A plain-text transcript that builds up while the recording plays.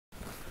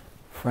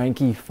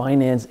Frankie,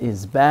 finance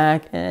is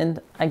back,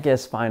 and I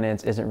guess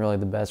finance isn't really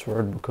the best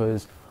word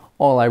because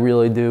all I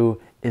really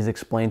do is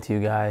explain to you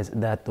guys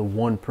that the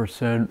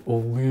 1%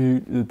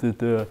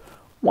 elite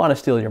want to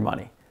steal your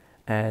money.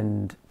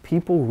 And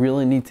people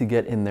really need to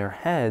get in their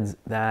heads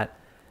that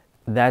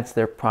that's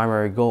their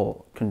primary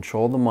goal.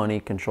 Control the money,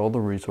 control the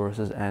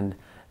resources, and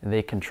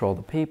they control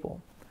the people.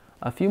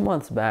 A few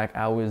months back,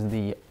 I was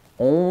the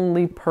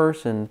only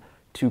person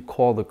to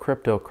call the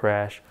crypto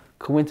crash,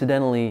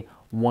 coincidentally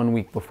 1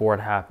 week before it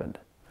happened.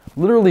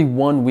 Literally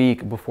 1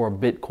 week before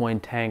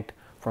Bitcoin tanked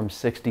from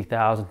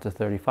 60,000 to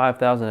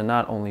 35,000, and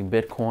not only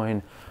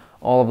Bitcoin,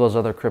 all of those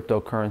other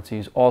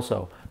cryptocurrencies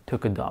also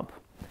took a dump.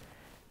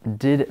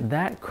 Did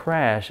that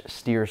crash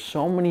steer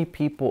so many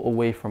people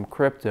away from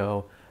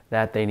crypto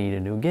that they need a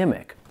new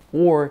gimmick?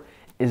 Or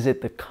is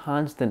it the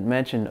constant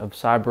mention of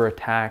cyber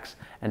attacks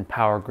and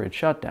power grid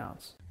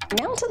shutdowns?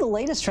 Now to the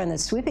latest trend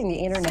that's sweeping the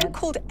internet.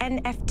 So-called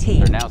NFT.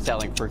 They're now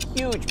selling for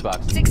huge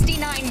bucks.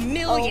 $69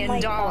 million. Oh my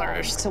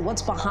gosh. So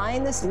what's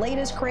behind this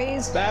latest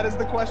craze? That is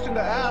the question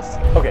to ask.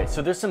 Okay,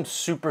 so there's some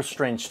super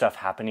strange stuff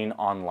happening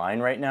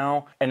online right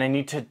now, and I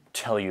need to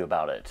tell you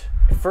about it.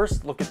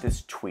 First, look at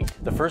this tweet.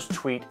 The first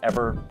tweet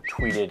ever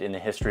tweeted in the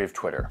history of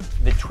Twitter.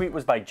 The tweet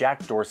was by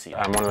Jack Dorsey.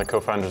 I'm one of the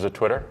co-founders of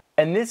Twitter.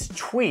 And this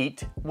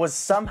tweet was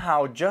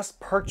somehow just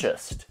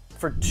purchased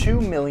for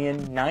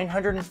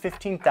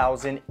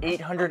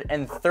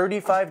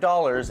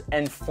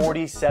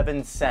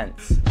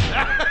 $2,915,835.47.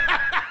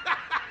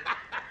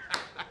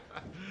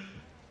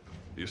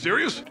 You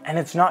serious? And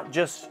it's not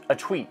just a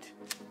tweet.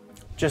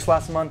 Just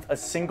last month, a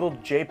single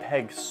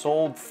JPEG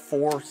sold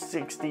for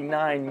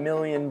 $69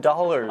 million.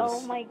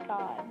 Oh my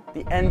God.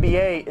 The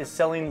NBA is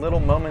selling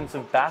little moments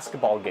of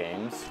basketball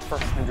games for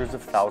hundreds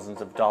of thousands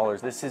of dollars.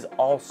 This is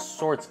all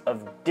sorts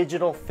of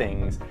digital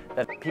things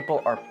that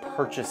people are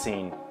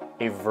purchasing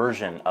a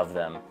version of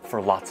them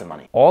for lots of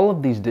money. All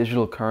of these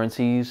digital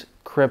currencies,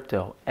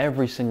 crypto,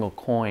 every single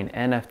coin,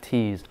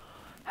 NFTs,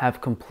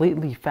 have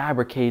completely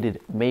fabricated,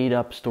 made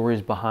up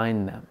stories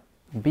behind them.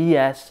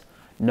 BS,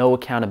 no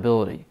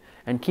accountability.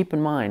 And keep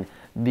in mind,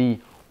 the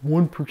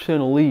 1%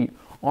 elite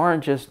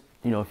aren't just,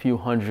 a few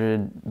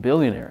hundred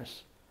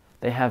billionaires.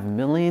 They have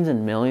millions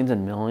and millions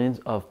and millions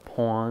of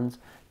pawns,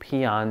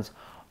 peons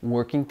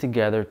working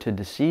together to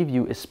deceive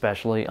you,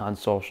 especially on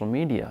social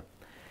media.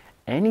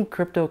 Any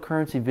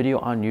cryptocurrency video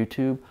on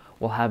YouTube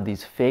will have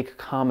these fake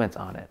comments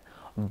on it.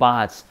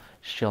 Bots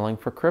shilling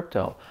for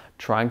crypto,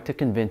 trying to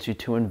convince you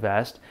to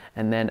invest,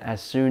 and then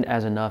as soon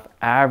as enough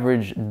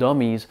average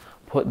dummies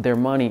put their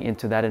money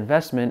into that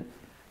investment,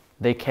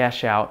 they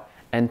cash out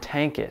and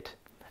tank it.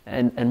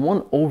 And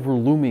one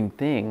overlooming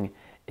thing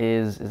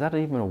is that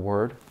even a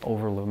word,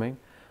 overlooming?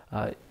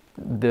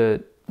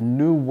 The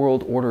New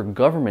World Order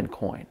government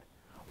coin.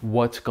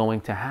 What's going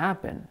to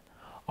happen?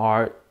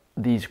 Are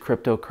these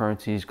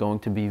cryptocurrencies going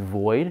to be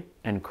void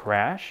and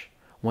crash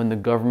when the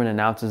government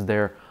announces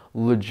their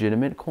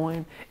legitimate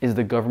coin? Is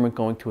the government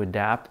going to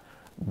adapt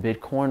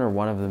Bitcoin or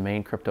one of the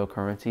main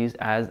cryptocurrencies?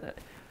 As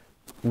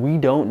we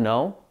don't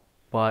know,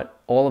 but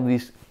all of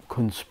these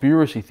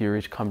conspiracy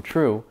theories come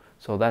true,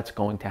 so that's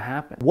going to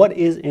happen. What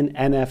is an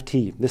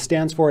NFT? This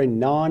stands for a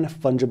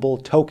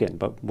non-fungible token,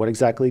 but what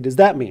exactly does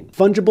that mean?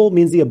 Fungible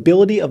means the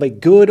ability of a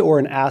good or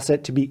an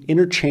asset to be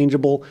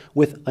interchangeable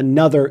with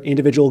another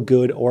individual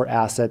good or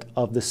asset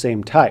of the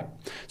same type.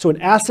 So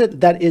an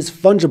asset that is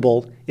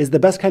fungible is the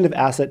best kind of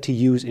asset to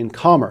use in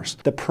commerce.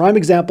 The prime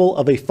example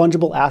of a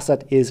fungible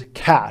asset is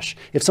cash.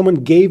 If someone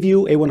gave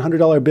you a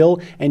 $100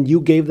 bill and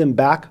you gave them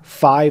back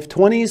 5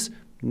 20s,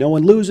 no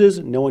one loses,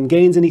 no one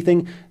gains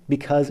anything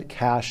because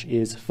cash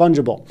is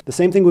fungible. The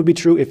same thing would be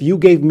true if you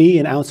gave me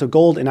an ounce of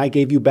gold and I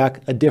gave you back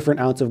a different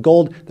ounce of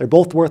gold. They're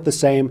both worth the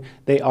same.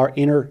 They are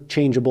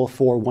interchangeable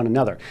for one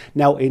another.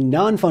 Now, a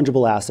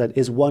non-fungible asset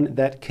is one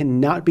that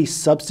cannot be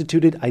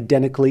substituted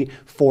identically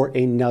for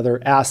another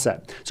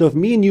asset. So if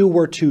me and you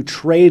were to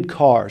trade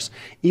cars,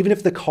 even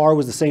if the car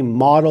was the same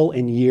model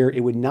and year,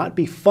 it would not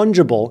be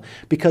fungible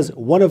because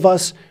one of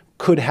us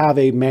could have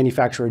a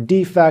manufacturer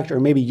defect, or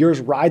maybe yours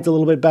rides a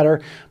little bit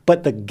better,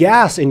 but the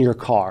gas in your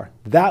car,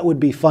 that would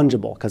be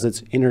fungible because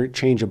it's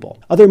interchangeable.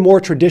 Other more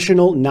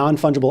traditional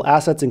non-fungible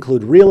assets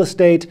include real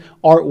estate,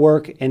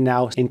 artwork, and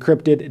now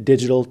encrypted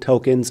digital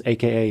tokens,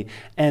 aka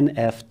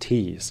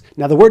NFTs.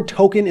 Now the word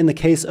token in the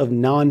case of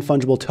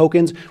non-fungible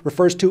tokens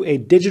refers to a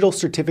digital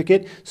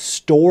certificate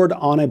stored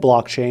on a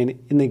blockchain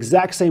in the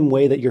exact same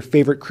way that your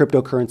favorite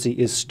cryptocurrency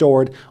is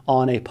stored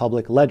on a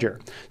public ledger.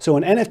 So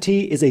an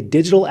NFT is a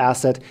digital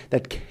asset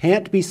that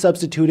can't be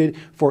substituted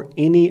for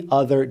any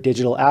other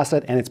digital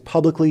asset, and it's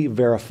publicly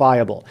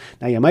verifiable.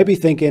 Now you might be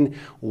thinking,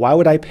 why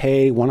would I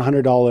pay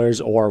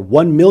 $100 or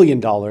 $1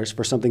 million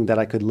for something that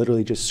I could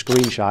literally just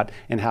screenshot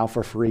and have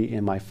for free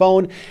in my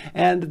phone?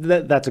 And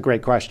that's a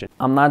great question.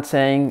 I'm not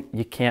saying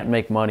you can't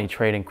make money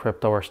trading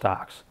crypto or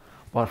stocks,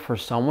 but for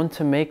someone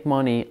to make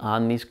money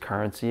on these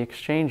currency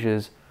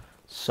exchanges,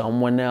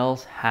 someone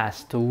else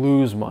has to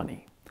lose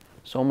money.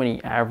 So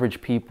many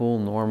average people,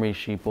 normie,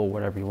 sheeple,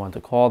 whatever you want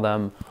to call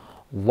them,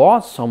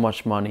 lost so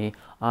much money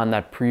on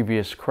that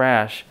previous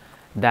crash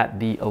that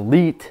the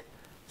elite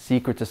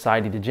secret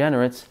society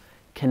degenerates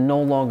can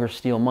no longer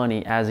steal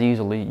money as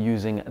easily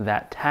using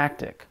that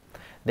tactic.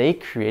 They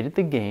created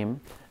the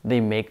game, they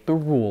make the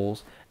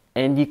rules,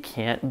 and you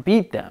can't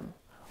beat them.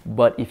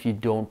 But if you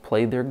don't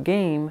play their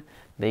game,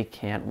 they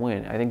can't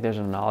win. I think there's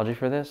an analogy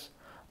for this.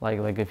 Like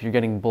if you're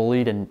getting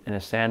bullied in a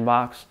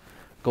sandbox,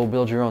 go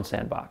build your own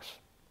sandbox.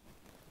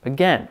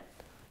 Again,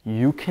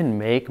 you can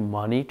make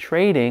money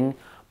trading,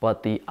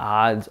 but the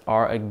odds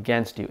are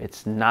against you.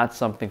 It's not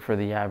something for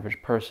the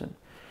average person.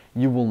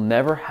 You will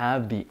never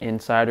have the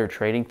insider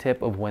trading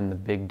tip of when the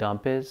big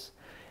dump is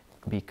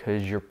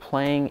because you're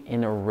playing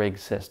in a rigged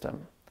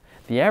system.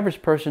 The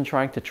average person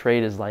trying to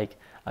trade is like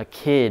a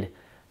kid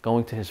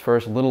going to his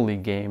first Little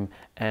League game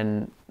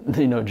and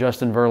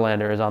Justin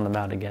Verlander is on the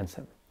mound against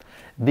him.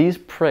 These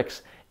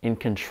pricks in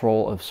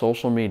control of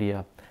social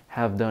media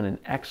have done an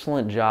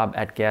excellent job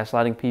at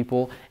gaslighting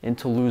people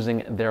into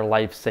losing their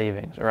life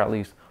savings, or at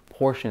least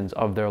portions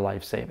of their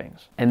life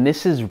savings. And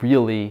this is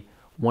really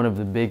one of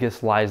the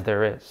biggest lies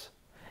there is.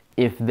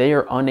 If they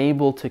are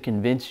unable to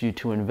convince you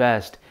to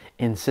invest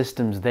in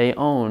systems they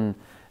own,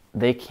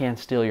 they can't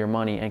steal your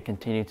money and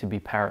continue to be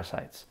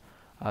parasites.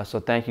 So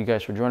thank you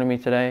guys for joining me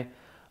today.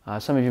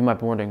 Some of you might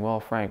be wondering, well,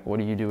 Frank, what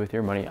do you do with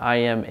your money? I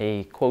am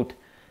a, quote,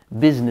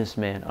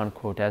 businessman,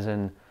 unquote, as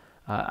in,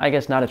 I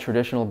guess not a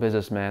traditional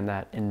businessman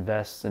that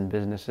invests in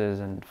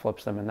businesses and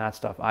flips them and that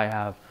stuff. I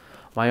have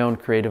my own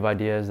creative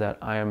ideas that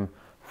I am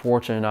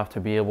fortunate enough to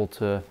be able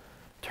to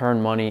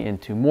turn money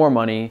into more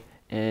money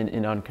in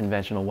an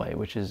unconventional way,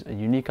 which is a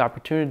unique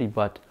opportunity,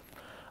 but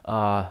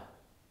I'm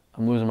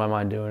losing my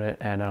mind doing it,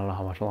 and I don't know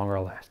how much longer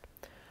I'll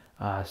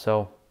last.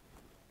 So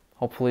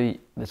hopefully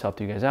this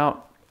helped you guys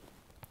out.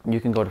 You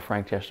can go to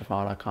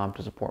frankjstefano.com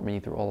to support me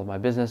through all of my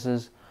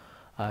businesses.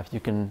 If you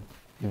can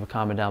leave a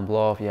comment down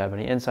below if you have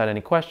any insight,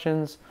 any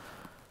questions,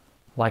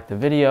 like the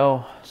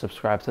video,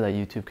 subscribe so that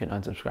YouTube can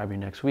unsubscribe you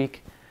next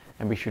week,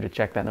 and be sure to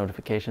check that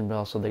notification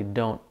bell so they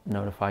don't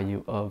notify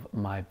you of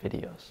my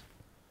videos.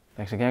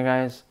 Thanks again,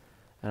 guys,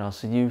 and I'll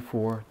see you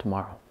for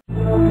tomorrow.